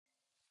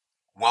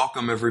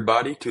Welcome,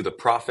 everybody, to the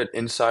Profit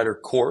Insider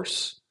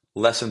course,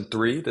 Lesson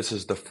 3. This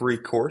is the free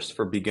course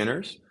for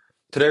beginners.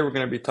 Today, we're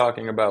going to be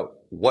talking about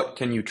what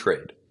can you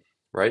trade,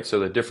 right? So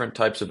the different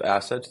types of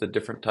assets, the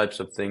different types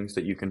of things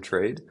that you can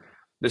trade.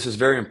 This is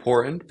very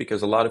important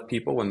because a lot of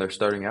people, when they're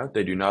starting out,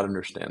 they do not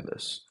understand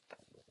this.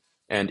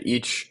 And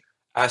each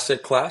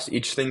asset class,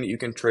 each thing that you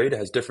can trade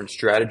has different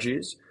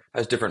strategies,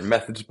 has different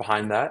methods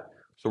behind that.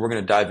 So we're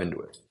going to dive into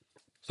it.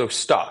 So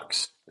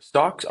stocks.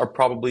 Stocks are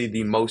probably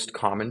the most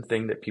common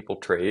thing that people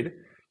trade.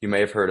 You may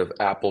have heard of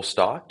Apple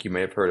stock. You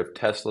may have heard of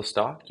Tesla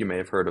stock. You may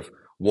have heard of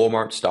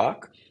Walmart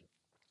stock.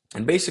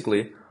 And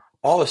basically,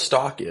 all a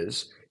stock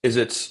is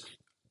it's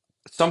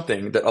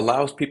something that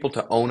allows people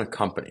to own a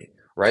company,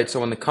 right? So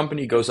when the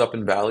company goes up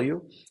in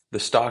value, the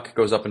stock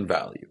goes up in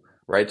value,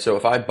 right? So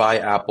if I buy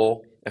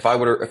Apple, if I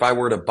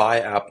were to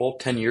buy Apple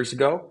 10 years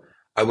ago,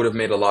 I would have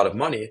made a lot of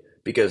money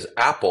because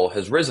Apple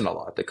has risen a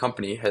lot. The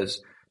company has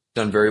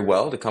done very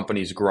well. The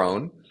company's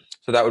grown.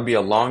 So that would be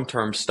a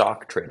long-term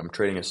stock trade. I'm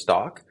trading a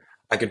stock.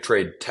 I could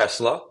trade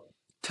Tesla.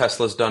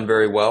 Tesla's done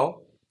very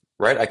well,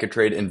 right? I could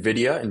trade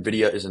Nvidia.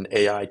 Nvidia is an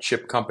AI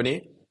chip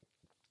company.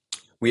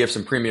 We have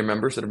some premium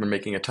members that have been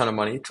making a ton of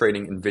money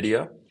trading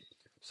Nvidia.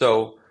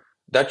 So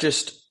that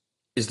just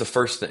is the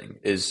first thing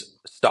is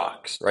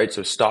stocks, right?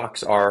 So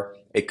stocks are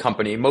a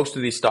company. Most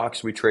of these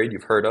stocks we trade,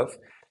 you've heard of.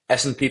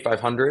 S&P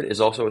 500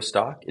 is also a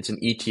stock. It's an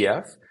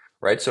ETF,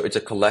 right? So it's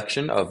a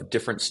collection of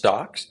different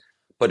stocks,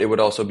 but it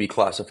would also be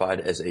classified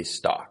as a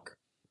stock,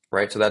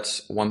 right? So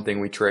that's one thing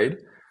we trade.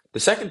 The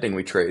second thing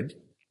we trade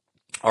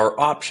are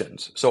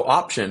options. So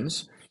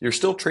options, you're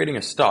still trading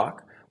a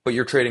stock, but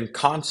you're trading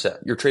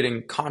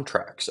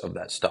contracts of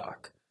that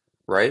stock,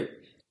 right?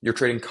 You're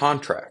trading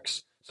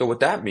contracts. So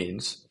what that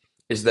means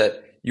is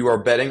that you are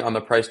betting on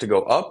the price to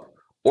go up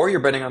or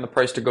you're betting on the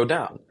price to go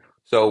down.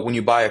 So when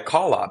you buy a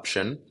call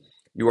option,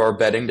 you are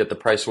betting that the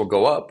price will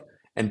go up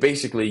and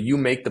basically you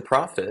make the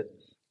profit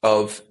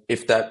of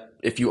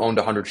if you owned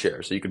 100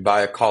 shares. So you could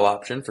buy a call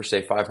option for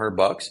say 500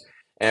 bucks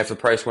and if the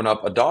price went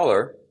up a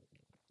dollar,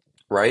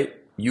 right?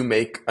 You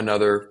make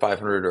another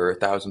 500 or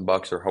 1,000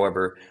 bucks or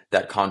however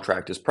that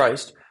contract is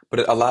priced,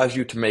 but it allows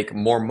you to make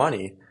more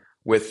money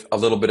with a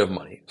little bit of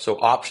money. So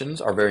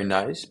options are very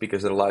nice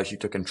because it allows you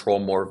to control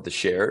more of the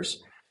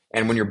shares.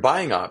 And when you're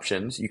buying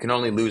options, you can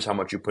only lose how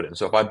much you put in.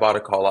 So if I bought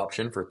a call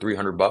option for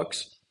 300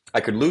 bucks,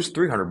 I could lose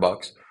 300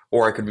 bucks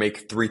or I could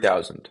make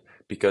 3,000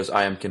 because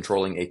I am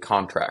controlling a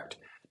contract.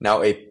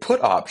 Now a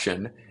put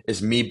option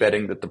is me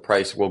betting that the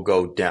price will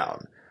go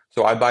down.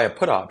 So I buy a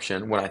put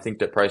option when I think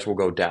that price will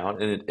go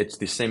down, and it's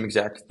the same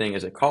exact thing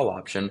as a call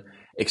option,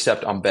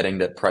 except I'm betting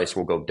that price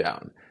will go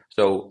down.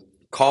 So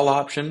call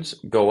options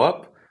go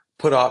up,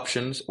 put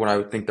options when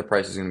I think the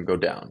price is going to go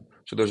down.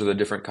 So those are the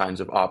different kinds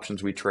of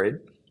options we trade.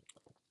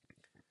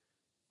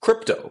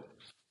 Crypto.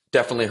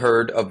 Definitely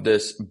heard of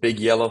this big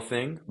yellow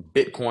thing,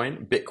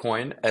 Bitcoin.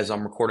 Bitcoin, as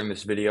I'm recording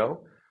this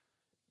video,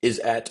 is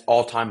at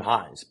all-time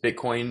highs.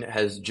 Bitcoin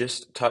has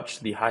just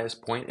touched the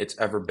highest point it's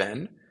ever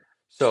been.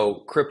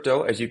 So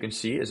crypto, as you can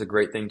see, is a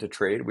great thing to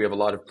trade. We have a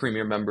lot of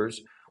premium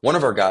members. One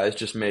of our guys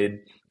just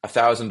made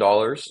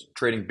 $1,000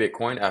 trading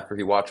Bitcoin after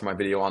he watched my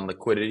video on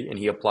liquidity and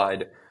he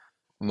applied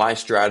my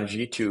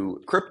strategy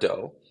to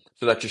crypto.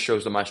 So that just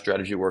shows that my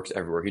strategy works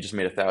everywhere. He just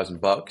made 1,000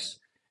 bucks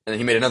and then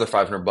he made another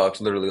 500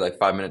 bucks literally like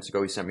 5 minutes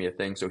ago. He sent me a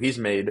thing. So he's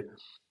made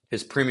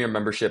his premium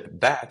membership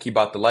back. He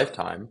bought the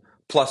lifetime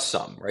plus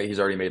some, right? He's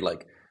already made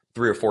like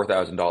 $3,000 or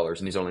 $4,000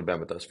 and he's only been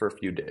with us for a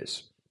few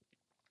days.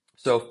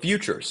 So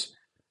futures.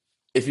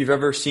 If you've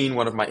ever seen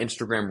one of my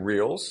Instagram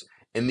reels,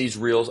 in these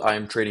reels, I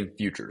am trading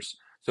futures.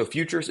 So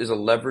futures is a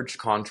leveraged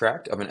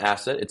contract of an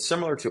asset. It's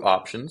similar to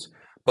options,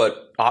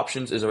 but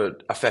options is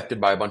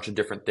affected by a bunch of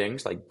different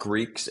things like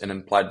Greeks and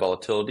implied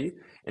volatility,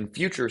 and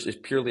futures is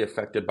purely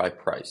affected by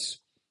price,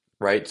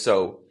 right?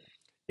 So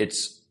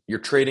you're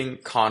trading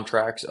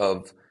contracts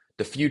of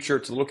the future.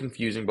 It's a little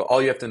confusing, but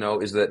all you have to know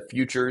is that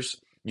futures,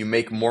 you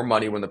make more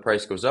money when the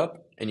price goes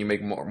up, and you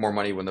make more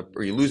money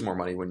or you lose more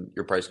money when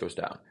your price goes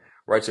down.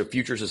 Right? So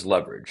futures is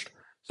leveraged.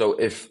 So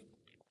if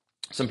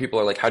some people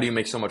are like, how do you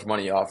make so much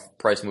money off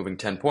price moving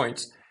 10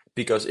 points?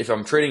 Because if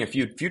I'm trading a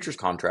few futures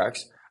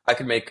contracts, I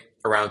can make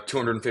around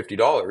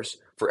 $250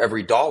 for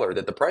every dollar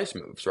that the price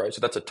moves, right? So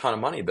that's a ton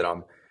of money that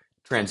I'm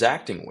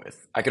transacting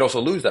with. I could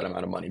also lose that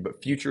amount of money,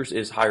 but futures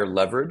is higher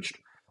leveraged.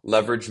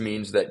 Leverage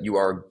means that you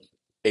are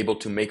able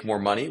to make more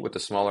money with a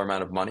smaller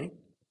amount of money.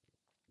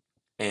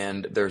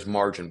 And there's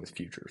margin with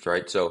futures,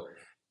 right? So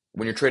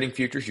when you're trading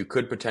futures, you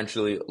could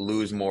potentially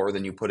lose more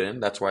than you put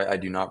in. That's why I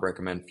do not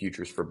recommend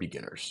futures for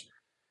beginners.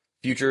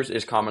 Futures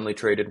is commonly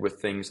traded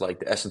with things like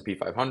the S&P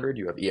 500.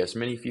 You have ES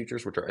mini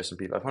futures, which are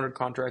S&P 500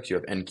 contracts. You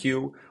have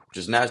NQ, which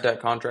is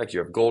NASDAQ contracts. You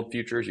have gold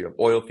futures. You have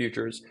oil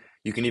futures.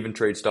 You can even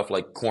trade stuff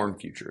like corn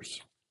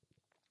futures.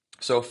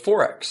 So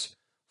Forex.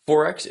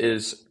 Forex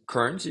is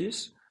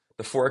currencies.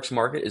 The Forex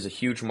market is a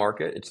huge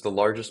market. It's the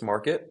largest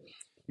market.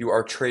 You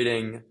are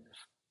trading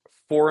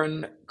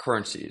foreign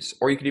currencies,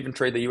 or you could even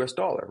trade the US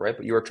dollar, right?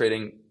 But you are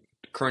trading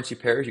currency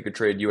pairs. You could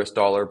trade US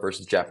dollar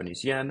versus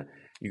Japanese yen,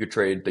 You could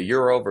trade the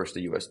euro versus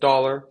the US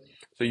dollar.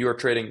 So you are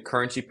trading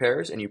currency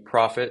pairs and you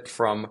profit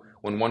from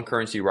when one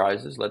currency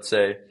rises. Let's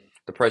say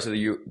the price of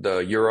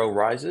the euro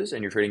rises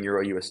and you're trading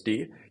euro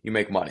USD, you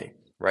make money,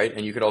 right?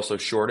 And you could also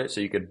short it.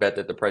 So you could bet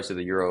that the price of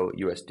the euro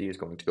USD is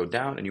going to go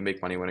down and you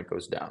make money when it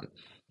goes down,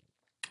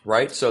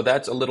 right? So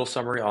that's a little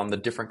summary on the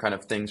different kind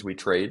of things we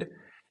trade.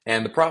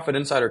 And the profit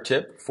insider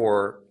tip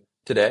for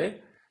today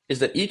is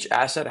that each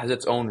asset has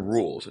its own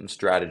rules and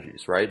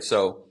strategies, right?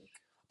 So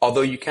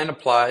although you can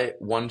apply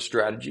one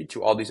strategy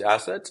to all these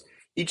assets,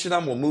 each of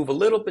them will move a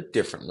little bit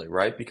differently,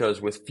 right?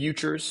 Because with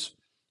futures,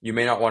 you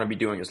may not want to be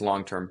doing as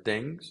long-term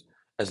things,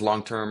 as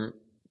long-term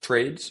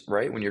trades,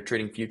 right? When you're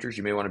trading futures,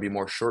 you may want to be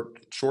more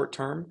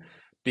short-term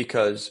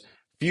because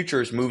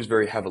futures moves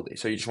very heavily.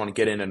 So you just want to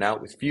get in and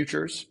out with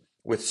futures.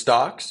 With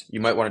stocks, you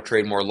might want to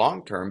trade more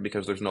long-term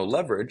because there's no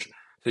leverage.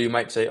 So you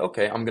might say,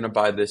 okay, I'm going to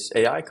buy this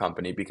AI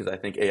company because I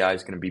think AI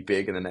is going to be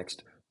big in the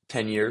next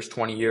 10 years,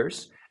 20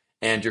 years,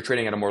 and you're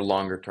trading at a more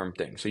longer term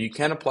thing. So you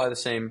can apply the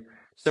same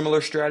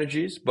similar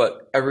strategies,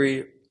 but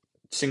every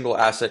single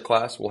asset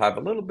class will have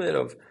a little bit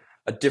of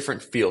a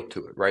different feel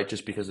to it, right?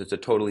 Just because it's a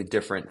totally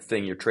different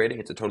thing you're trading,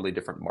 it's a totally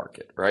different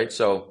market, right?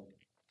 So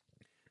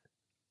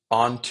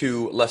on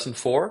to lesson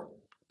 4.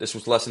 This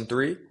was lesson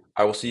 3.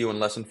 I will see you in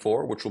lesson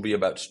 4, which will be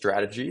about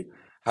strategy,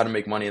 how to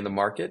make money in the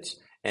markets,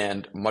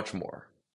 and much more.